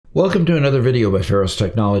Welcome to another video by Pharos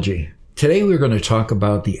Technology. Today we're going to talk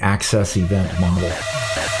about the access event model.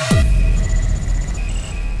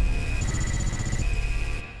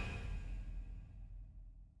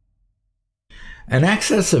 An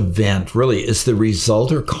access event really is the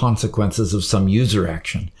result or consequences of some user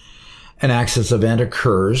action. An access event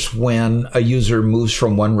occurs when a user moves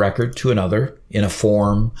from one record to another in a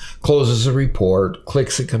form, closes a report,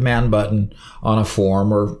 clicks a command button on a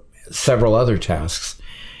form, or several other tasks.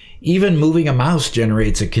 Even moving a mouse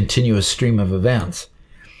generates a continuous stream of events.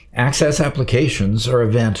 Access applications are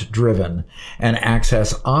event-driven, and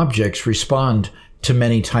access objects respond to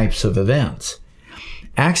many types of events.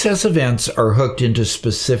 Access events are hooked into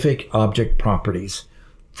specific object properties.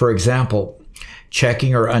 For example,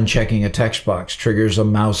 checking or unchecking a text box triggers a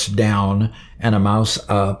mouse down and a mouse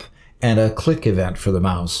up and a click event for the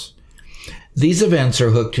mouse. These events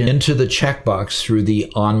are hooked into the checkbox through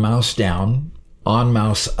the on-mouse down,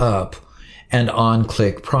 on-mouse up, and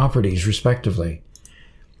on-click properties, respectively.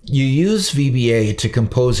 You use VBA to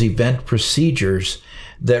compose event procedures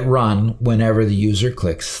that run whenever the user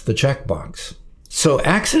clicks the checkbox. So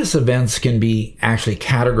access events can be actually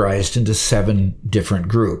categorized into 7 different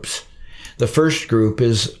groups. The first group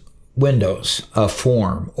is windows, a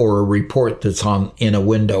form or a report that's in a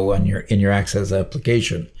window in your access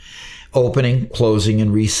application. Opening, closing, and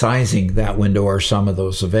resizing that window are some of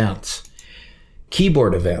those events.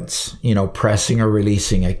 Keyboard events, pressing or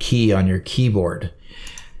releasing a key on your keyboard.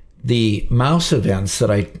 The mouse events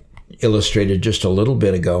that I illustrated just a little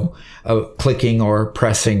bit ago, clicking or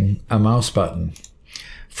pressing a mouse button.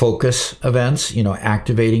 Focus events,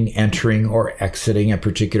 activating, entering, or exiting a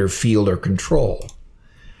particular field or control.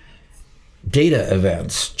 Data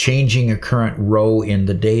events, changing a current row in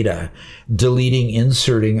the data, deleting,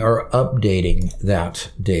 inserting, or updating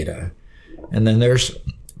that data. And then there's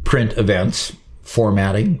print events,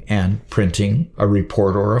 formatting and printing a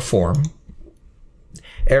report or a form.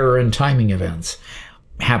 Error and timing events,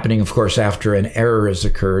 happening, of course, after an error has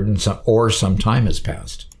occurred and some time has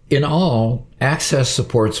passed. In all, Access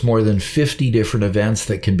supports more than 50 different events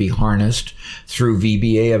that can be harnessed through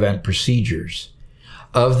VBA event procedures.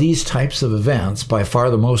 Of these types of events, by far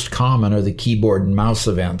the most common are the keyboard and mouse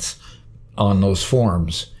events on those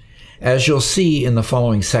forms. As you'll see in the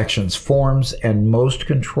following sections, forms and most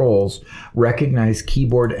controls recognize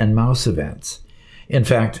keyboard and mouse events. In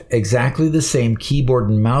fact, exactly the same keyboard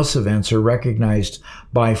and mouse events are recognized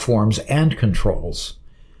by forms and controls.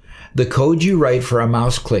 The code you write for a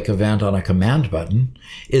mouse click event on a command button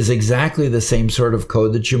is exactly the same sort of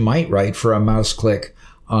code that you might write for a mouse click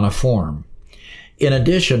on a form. In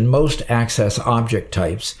addition, most access object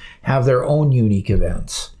types have their own unique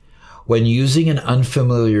events. When using an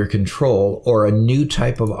unfamiliar control or a new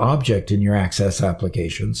type of object in your access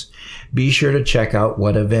applications, be sure to check out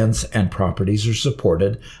what events and properties are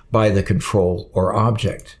supported by the control or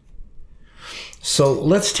object. So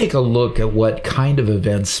let's take a look at what kind of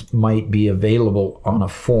events might be available on a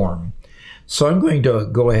form. So I'm going to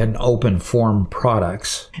go ahead and open Form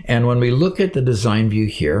Products. And when we look at the design view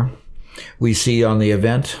here, we see on the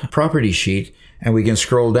event property sheet, and we can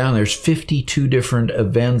scroll down, there's 52 different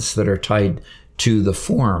events that are tied to the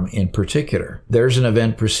form in particular. There's an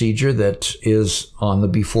event procedure that is on the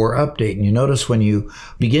before update. And you notice when you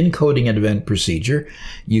begin coding an event procedure,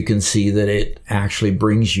 you can see that it actually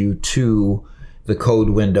brings you to the code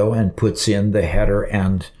window and puts in the header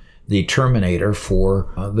and the terminator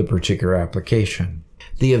for the particular application.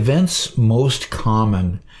 The events most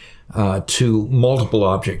common to multiple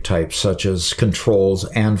object types, such as controls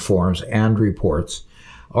and forms and reports,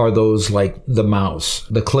 are those like the mouse.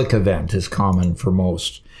 The click event is common for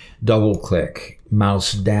most. Double click,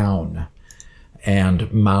 mouse down, and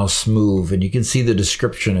mouse move. And you can see the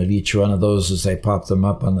description of each one of those as I pop them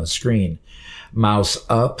up on the screen. Mouse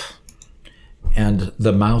up and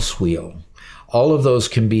the mouse wheel. All of those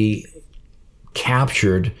can be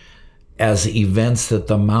captured as events that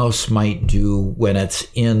the mouse might do when it's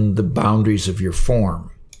in the boundaries of your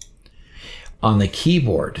form. On the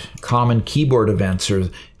keyboard, common keyboard events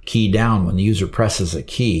are key down when the user presses a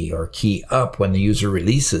key, or key up when the user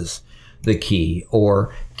releases the key,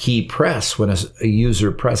 or key press when a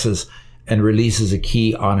user presses and releases a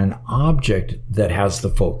key on an object that has the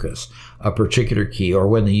focus, a particular key, or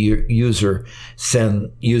when the user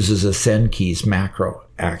uses a send keys macro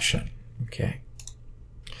action. Okay.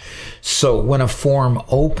 So when a form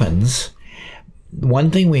opens, one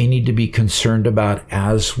thing we need to be concerned about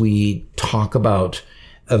as we talk about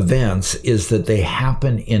events is that they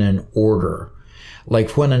happen in an order.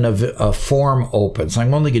 like when a form opens.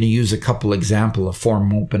 I'm only going to use a couple examples, a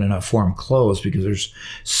form open and a form close, because there's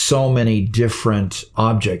so many different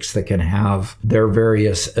objects that can have their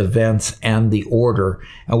various events and the order.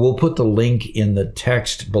 And we'll put the link in the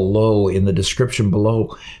text below, in the description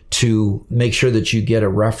below, to make sure that you get a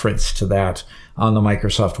reference to that on the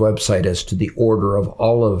Microsoft website as to the order of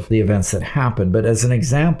all of the events that happen. But as an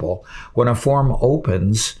example, when a form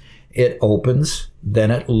opens,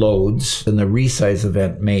 then it loads, and the resize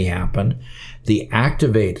event may happen. The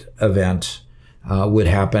activate event would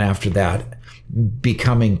happen after that.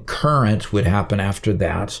 Becoming current would happen after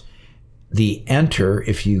that. The enter,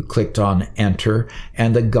 if you clicked on enter,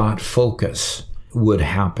 and the got focus would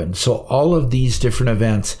happen. So all of these different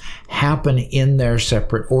events happen in their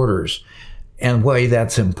separate orders. And why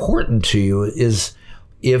that's important to you is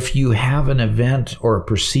if you have an event or a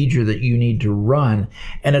procedure that you need to run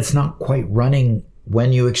and it's not quite running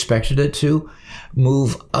when you expected it to,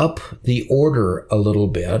 move up the order a little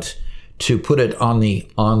bit to put it on the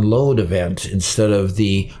onload event instead of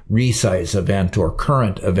the resize event or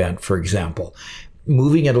current event, for example.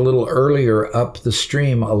 Moving it a little earlier up the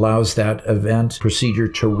stream allows that event procedure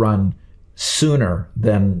to run sooner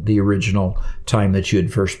than the original time that you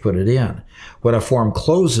had first put it in. When a form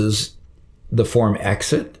closes, the form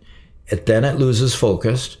exit, then it loses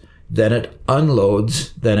focus, then it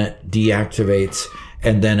unloads, then it deactivates,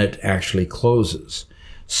 and then it actually closes.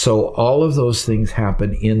 So all of those things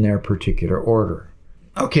happen in their particular order.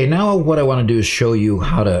 Okay, now what I want to do is show you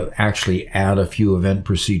how to actually add a few event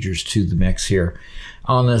procedures to the mix here.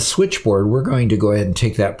 On the switchboard, we're going to go ahead and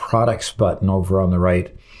take that products button over on the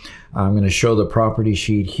right. I'm going to show the property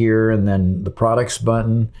sheet here and then the products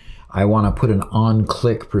button. I want to put an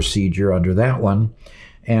on-click procedure under that one,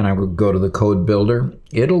 and I will go to the code builder.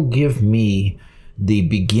 It'll give me the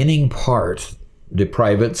beginning part, the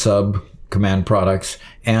private sub, command products,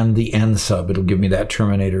 and the end sub. It'll give me that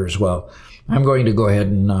terminator as well. I'm going to go ahead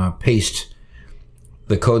and paste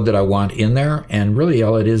the code that I want in there, and really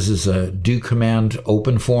all it is a do command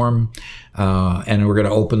open form, and we're going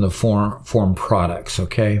to open the form products,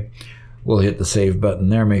 okay? We'll hit the save button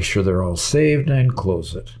there, make sure they're all saved, and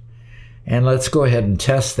close it. And let's go ahead and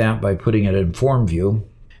test that by putting it in form view.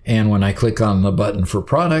 And when I click on the button for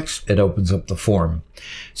products, it opens up the form.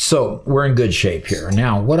 So we're in good shape here.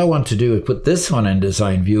 Now, what I want to do is put this one in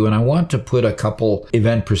design view, and I want to put a couple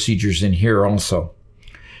event procedures in here also.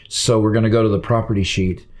 So we're going to go to the property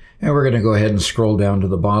sheet, and we're going to go ahead and scroll down to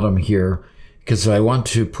the bottom here, because I want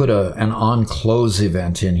to put an on-close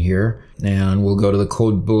event in here. And we'll go to the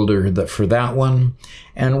code builder for that one.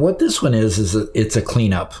 And what this one is it's a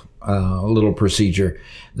cleanup. A little procedure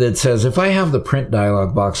that says if I have the print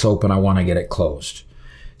dialog box open, I want to get it closed.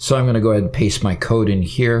 So I'm going to go ahead and paste my code in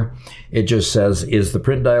here. It just says, is the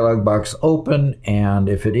print dialog box open? And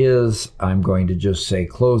if it is, I'm going to just say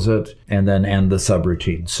close it and then end the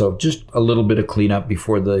subroutine. So just a little bit of cleanup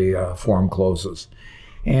before the form closes.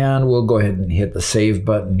 And we'll go ahead and hit the save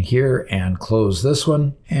button here and close this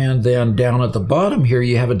one. And then down at the bottom here,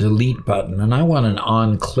 you have a delete button. And I want an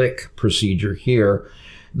on-click procedure here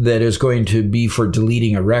that is going to be for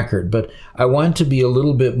deleting a record. But I want to be a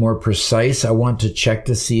little bit more precise. I want to check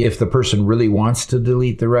to see if the person really wants to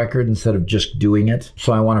delete the record instead of just doing it.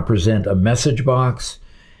 So I want to present a message box.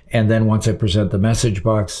 And then once I present the message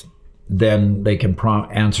box, then they can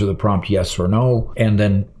answer the prompt yes or no. And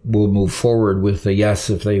then we'll move forward with the yes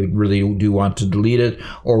if they really do want to delete it,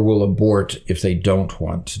 or we'll abort if they don't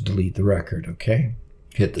want to delete the record, okay?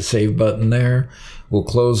 Hit the save button there. We'll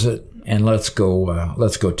close it. And let's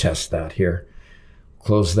go test that here.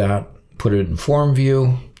 Close that, put it in form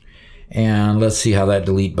view, and let's see how that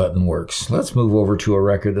delete button works. Let's move over to a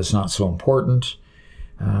record that's not so important,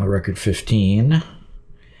 record 15,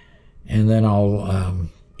 and then I'll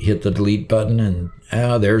hit the delete button,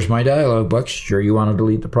 and there's my dialog box. Sure, you want to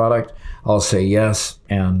delete the product? I'll say yes,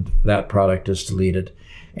 and that product is deleted.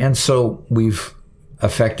 And so we've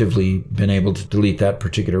effectively been able to delete that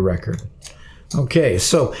particular record. Okay,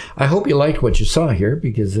 so I hope you liked what you saw here,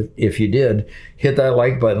 because if you did, hit that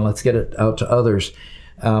like button. Let's get it out to others.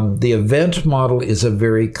 The event model is a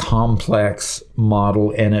very complex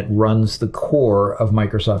model, and it runs the core of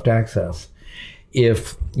Microsoft Access.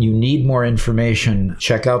 If you need more information,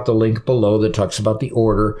 check out the link below that talks about the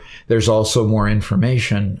order. There's also more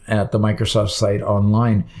information at the Microsoft site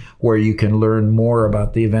online where you can learn more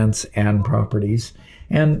about the events and properties.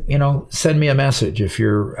 And, you know, send me a message if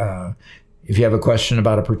you have a question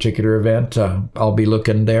about a particular event. I'll be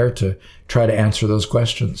looking there to try to answer those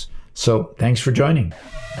questions. So thanks for joining.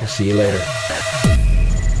 I'll see you later.